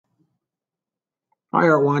Hi,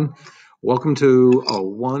 Art1. Welcome to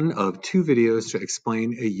one of two videos to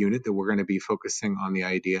explain a unit that we're going to be focusing on the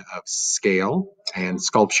idea of scale and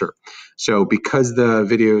sculpture. So because the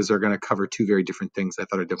videos are going to cover two very different things, I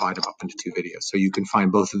thought I'd divide them up into two videos. So you can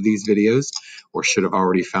find both of these videos, or should have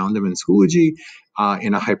already found them in Schoology,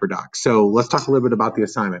 in a HyperDoc. So let's talk a little bit about the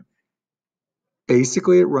assignment.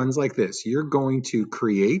 Basically, it runs like this. You're going to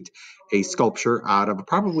create a sculpture out of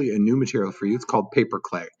probably a new material for you. It's called paper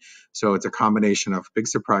clay. So it's a combination of, big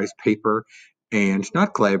surprise, paper and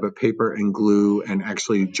not clay, but paper and glue and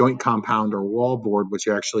actually joint compound or wall board, which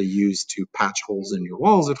you actually use to patch holes in your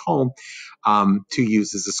walls at home, to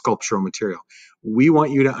use as a sculptural material. We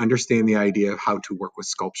want you to understand the idea of how to work with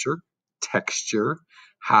sculpture, texture,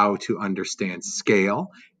 how to understand scale,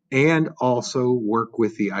 and also work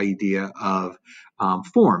with the idea of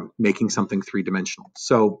form, making something three-dimensional.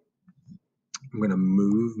 So I'm going to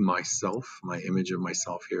move my image of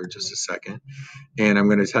myself here just a second. And I'm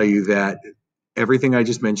going to tell you that everything I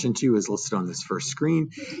just mentioned to you is listed on this first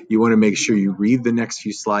screen. You want to make sure you read the next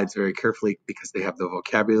few slides very carefully because they have the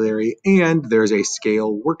vocabulary, and there's a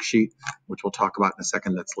scale worksheet, which we'll talk about in a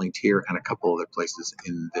second, that's linked here and a couple other places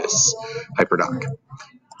in this HyperDoc.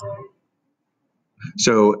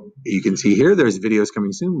 So you can see here, there's videos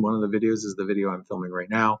coming soon. One of the videos is the video I'm filming right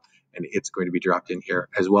now, and it's going to be dropped in here,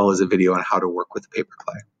 as well as a video on how to work with paper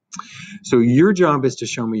clay. So your job is to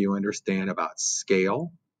show me you understand about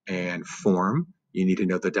scale and form. You need to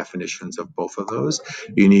know the definitions of both of those.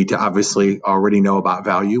 You need to obviously already know about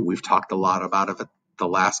value. We've talked a lot about it the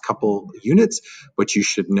last couple units, but you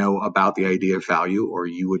should know about the idea of value, or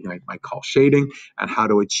you might call shading, and how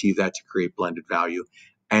to achieve that to create blended value.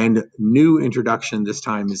 And new introduction this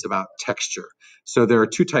time is about texture. So there are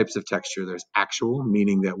two types of texture. There's actual,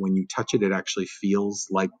 meaning that when you touch it, it actually feels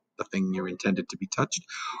like the thing you're intended to be touched.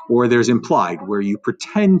 Or there's implied, where you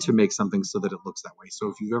pretend to make something so that it looks that way. So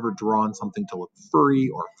if you've ever drawn something to look furry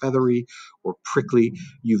or feathery or prickly,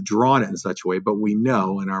 you've drawn it in such a way, but we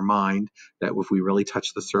know in our mind that if we really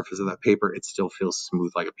touch the surface of that paper, it still feels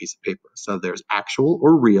smooth like a piece of paper. So there's actual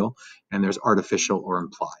or real, and there's artificial or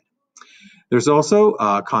implied. There's also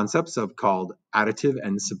concepts of called additive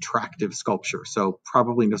and subtractive sculpture. So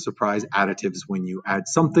probably no surprise, additives when you add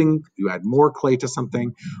something, you add more clay to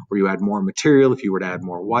something, or you add more material. If you were to add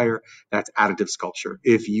more wire, that's additive sculpture.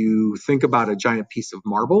 If you think about a giant piece of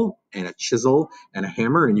marble and a chisel and a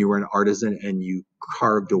hammer, and you were an artisan and you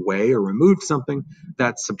carved away or removed something,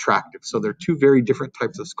 that's subtractive. So there are two very different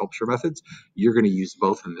types of sculpture methods. You're going to use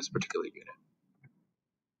both in this particular unit.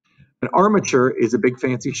 An armature is a big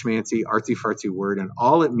fancy schmancy artsy fartsy word, and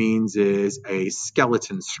all it means is a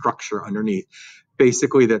skeleton structure underneath,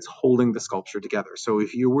 basically, that's holding the sculpture together. So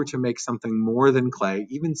if you were to make something more than clay,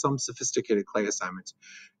 even some sophisticated clay assignments,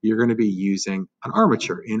 you're going to be using an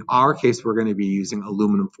armature. In our case, we're going to be using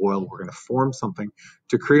aluminum foil. We're going to form something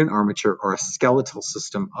to create an armature or a skeletal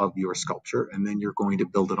system of your sculpture, and then you're going to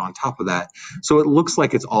build it on top of that. So it looks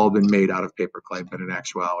like it's all been made out of paper clay, but in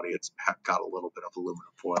actuality, it's got a little bit of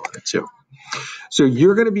aluminum foil in it too. So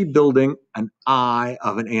you're going to be building an eye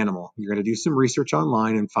of an animal. You're going to do some research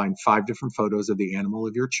online and find 5 different photos of the animal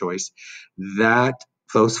of your choice.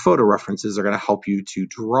 Those photo references are going to help you to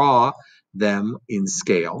draw them in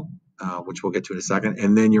scale, which we'll get to in a second.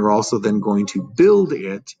 And then you're also then going to build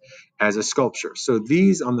it as a sculpture. So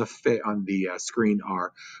these on the screen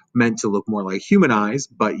are meant to look more like human eyes,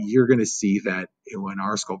 but you're going to see that in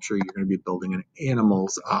our sculpture, you're going to be building an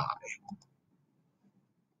animal's eye.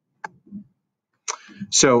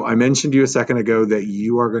 So I mentioned to you a second ago that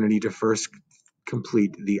you are going to need to first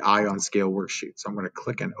complete the eye on scale worksheet. So I'm going to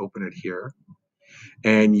click and open it here.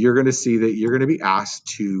 And you're going to see that you're going to be asked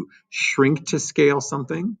to shrink to scale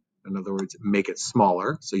something. In other words, make it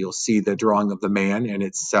smaller. So you'll see the drawing of the man, and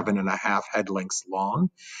it's 7.5 head lengths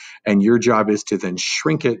long. And your job is to then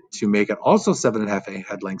shrink it to make it also 7.5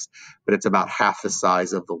 head lengths, but it's about half the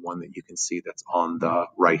size of the one that you can see that's on the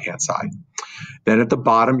right-hand side. Then at the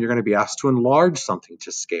bottom, you're going to be asked to enlarge something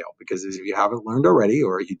to scale, because if you haven't learned already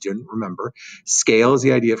or you didn't remember, scale is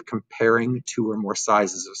the idea of comparing 2 or more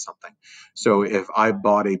sizes of something. So if I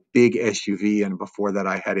bought a big SUV and before that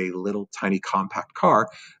I had a little tiny compact car,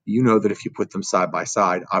 you know that if you put them side by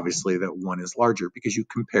side, obviously that one is larger because you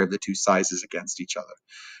compare the 2 sizes against each other.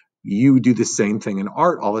 You do the same thing in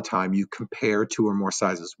art all the time. You compare 2 or more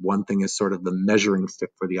sizes. One thing is sort of the measuring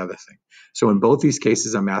stick for the other thing. So in both these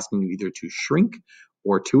cases, I'm asking you either to shrink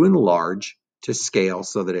or to enlarge to scale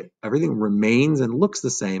so that everything remains and looks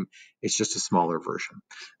the same. It's just a smaller version.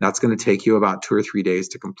 That's going to take you about 2 or 3 days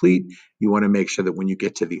to complete. You want to make sure that when you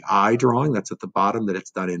get to the eye drawing, that's at the bottom, that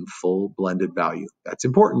it's done in full blended value. That's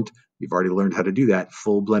important. You've already learned how to do that,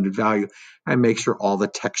 full blended value, and make sure all the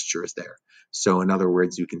texture is there. So in other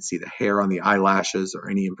words, you can see the hair on the eyelashes or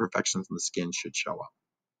any imperfections on the skin should show up.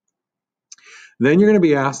 Then you're going to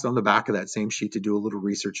be asked on the back of that same sheet to do a little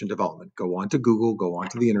research and development. Go onto Google, go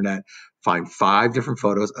onto the internet, find 5 different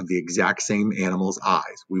photos of the exact same animal's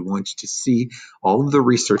eyes. We want you to see all of the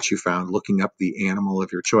research you found looking up the animal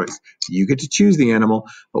of your choice. You get to choose the animal,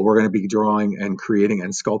 but we're going to be drawing and creating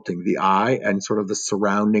and sculpting the eye and sort of the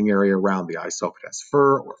surrounding area around the eye. So if it has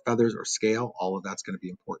fur or feathers or scale, all of that's going to be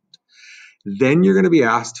important. Then you're going to be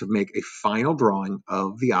asked to make a final drawing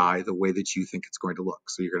of the eye the way that you think it's going to look.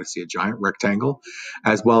 So you're going to see a giant rectangle,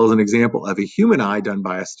 as well as an example of a human eye done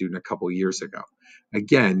by a student a couple years ago.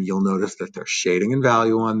 Again, you'll notice that there's shading and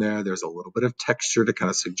value on there. There's a little bit of texture to kind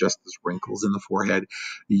of suggest those wrinkles in the forehead.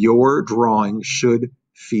 Your drawing should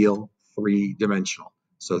feel three-dimensional.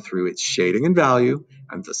 So through its shading and value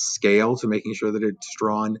and the scale to making sure that it's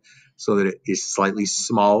drawn so that it is slightly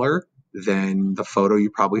smaller than the photo you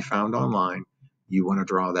probably found online, you want to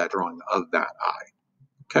draw that drawing of that eye.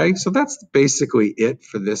 Okay, so that's basically it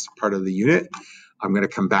for this part of the unit. I'm going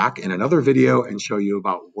to come back in another video and show you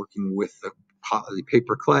about working with the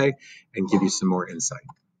paper clay and give you some more insight.